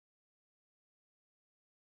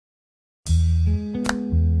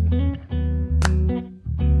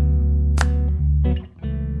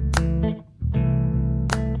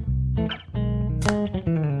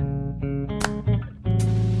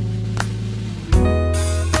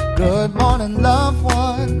Good morning, loved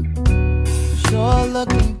one. Sure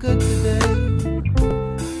looking good today.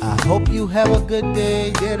 I hope you have a good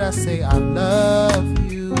day. Did I say I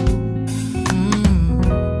love you?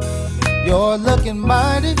 You're looking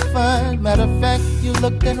mighty fine. Matter of fact, you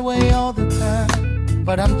look that way all the time.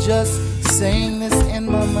 But I'm just saying this in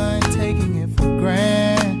my mind, taking it for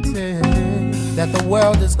granted that the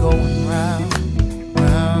world is going round,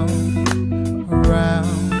 round,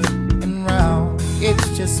 round and round.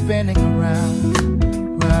 It's just spinning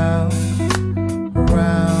around, round,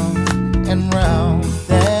 round and round.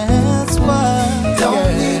 That's why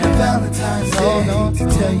don't need a Valentine's Day to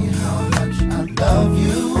tell you how much I love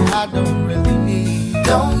you. I don't really need.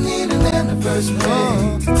 Don't need an anniversary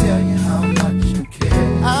to tell you how much you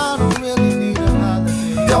care. I don't really need a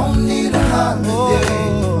holiday. Don't need a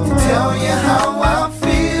holiday to tell you how I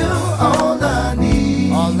feel. All I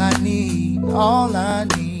need, all I need, all I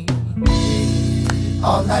need,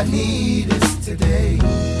 all I need is today.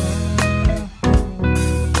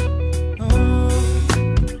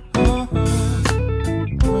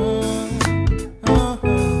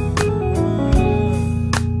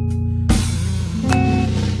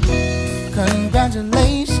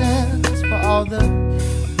 Congratulations for all the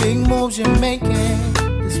big moves you're making.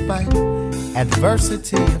 Despite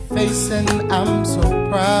adversity you're facing, I'm so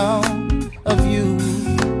proud of you.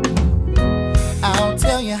 I'll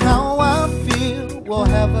tell you how I feel. We'll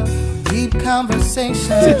have a deep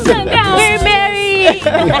conversation. Now we're married.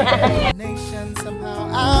 Nation, somehow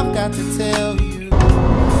I've got to tell you.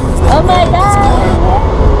 Oh my God.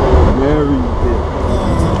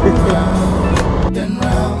 Round and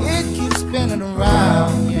round, it keeps spinning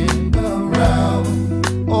around, yeah, around,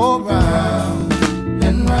 oh, round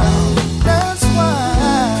and round. That's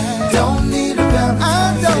why don't need a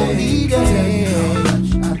Valentine's I don't need it.